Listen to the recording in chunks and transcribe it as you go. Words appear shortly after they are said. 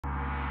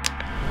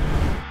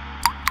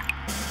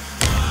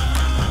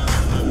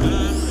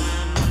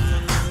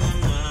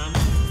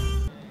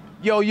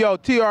Yo,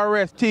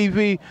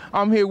 TRStv,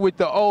 I'm here with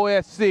the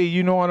OSC,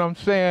 you know what I'm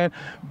saying?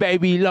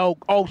 Babee Loc,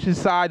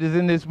 Oceanside is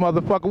in this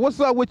motherfucker.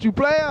 What's up with you,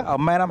 player? Oh,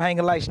 man, I'm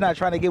hanging like snot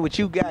trying to get what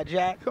you got,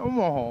 Jack. Come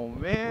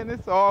on, man.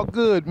 It's all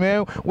good,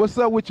 man. What's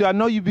up with you? I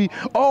know you be...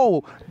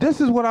 Oh,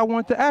 this is what I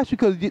want to ask you,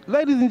 because,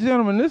 ladies and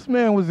gentlemen, this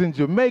man was in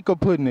Jamaica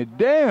putting it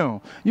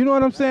down. You know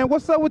what I'm saying?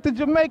 What's up with the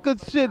Jamaica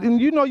shit? And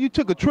you know you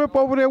took a trip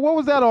over there. What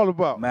was that all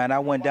about? Man, I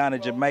went down to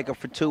Jamaica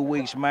for 2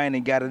 weeks, man,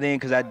 and got it in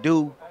because I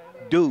do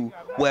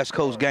West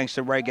Coast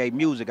gangster reggae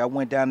music. I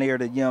went down there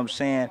to, you know what I'm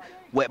saying,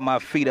 wet my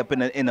feet up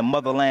in the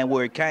motherland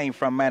where it came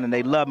from, man, and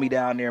they love me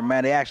down there,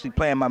 man. They actually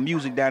playing my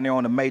music down there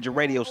on the major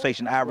radio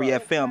station, Irie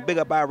FM. Big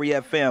up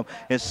Irie FM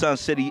and Sun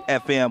City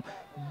FM.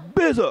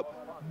 Bliss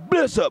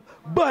up,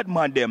 bud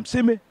man them,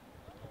 see me?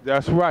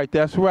 That's right,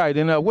 that's right.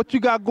 And what you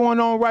got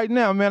going on right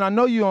now, man? I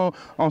know you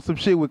on some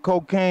shit with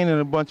cocaine and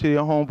a bunch of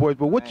your homeboys,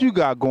 but what you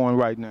got going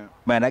right now?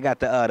 Man, I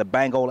got the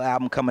Bangola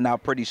album coming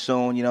out pretty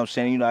soon, you know what I'm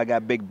saying? You know, I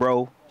got Big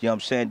Bro, you know what I'm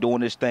saying,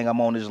 doing this thing.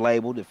 I'm on this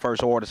label, the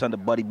first artist under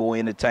Buddy Boy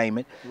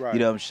Entertainment. Right. You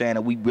know what I'm saying?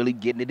 And we really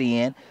getting it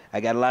in. I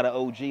got a lot of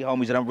OG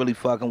homies that I'm really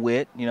fucking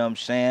with, you know what I'm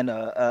saying?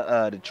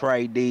 The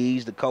Trade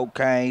D's, the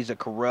Cocaines, the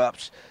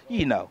Corrupts,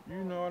 you know.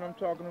 You know what I'm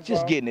talking about?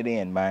 Just getting it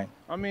in, man.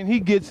 I mean, he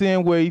gets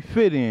in where he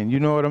fit in, you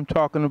know what I'm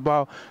talking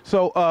about?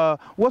 So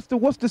what's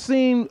the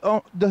scene,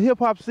 the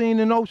hip-hop scene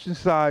in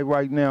Oceanside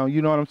right now,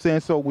 you know what I'm saying?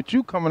 So with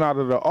you coming out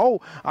of the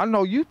O, I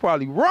know you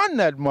probably run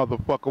that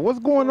motherfucker. What's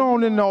going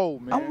on in the O,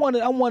 man? I'm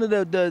one of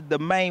the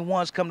main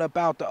ones coming up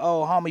out the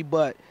O, homie,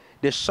 but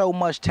there's so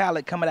much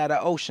talent coming out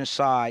of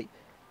Oceanside.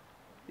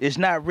 It's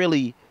not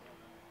really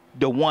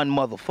the one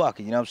motherfucker,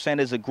 you know what I'm saying?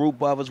 There's a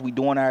group of us, we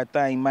doing our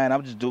thing, man.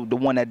 I'm just the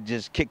one that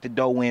just kicked the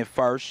dough in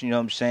first, you know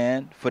what I'm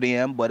saying, for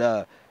them.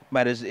 But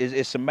man,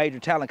 it's some major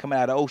talent coming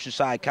out of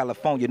Oceanside,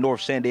 California,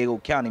 North San Diego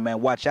County, man.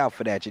 Watch out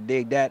for that. You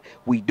dig that?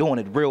 We doing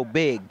it real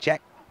big,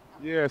 Jack.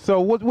 Yeah, so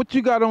what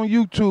you got on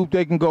YouTube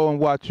they can go and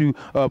watch you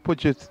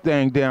put your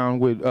thing down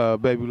with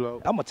Babee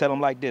Loc? I'm gonna tell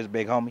them like this,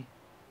 big homie.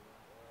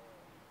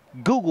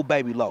 Google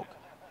Babee Loc.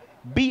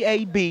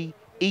 BABEE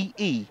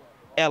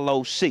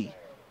LOC.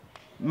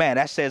 Man,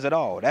 that says it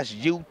all. That's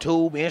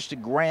YouTube,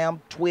 Instagram,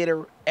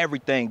 Twitter,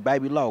 everything.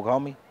 Babee Loc,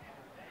 homie.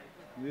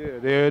 Yeah,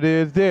 there it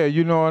is there.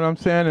 You know what I'm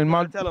saying? And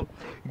my tell them,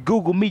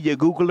 Google me, you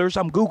Googlers.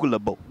 I'm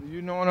Googleable.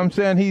 You know what I'm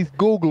saying? He's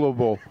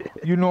Googleable.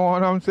 You know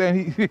what I'm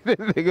saying? He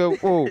nigga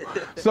fool.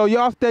 So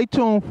y'all stay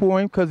tuned for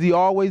him because he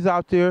always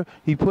out there.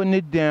 He putting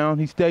it down.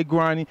 He stay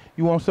grinding.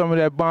 You want some of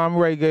that bomb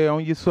reggae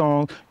on your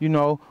songs, you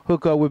know,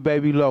 hook up with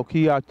Babee Loc.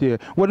 He out there.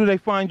 Where do they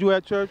find you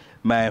at, church?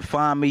 Man,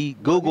 find me,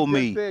 Google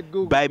me,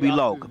 Babee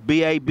Loc,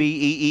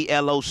 BABEE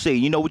LOC.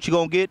 You know what you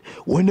gonna get?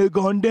 When they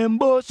gun them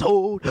bus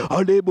hold,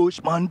 all the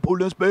bushman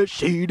pull a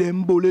special,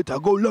 them bullet a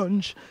go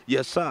lunch.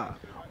 Yes, sir.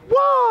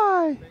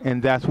 Why?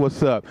 And that's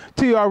what's up.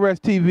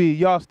 TRStv,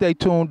 y'all stay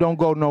tuned. Don't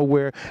go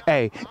nowhere.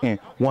 Hey, and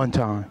one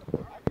time.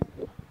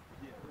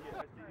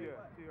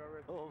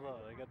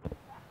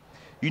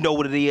 You know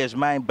what it is,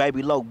 man.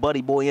 Babee Loc,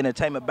 Buddy Boy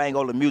Entertainment, bang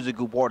all the music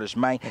group artists,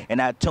 man.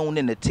 And I tune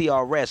in to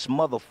TRS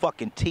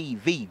motherfucking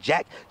TV,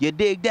 Jack. You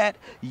dig that?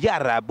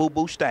 Yada boo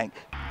boo stank.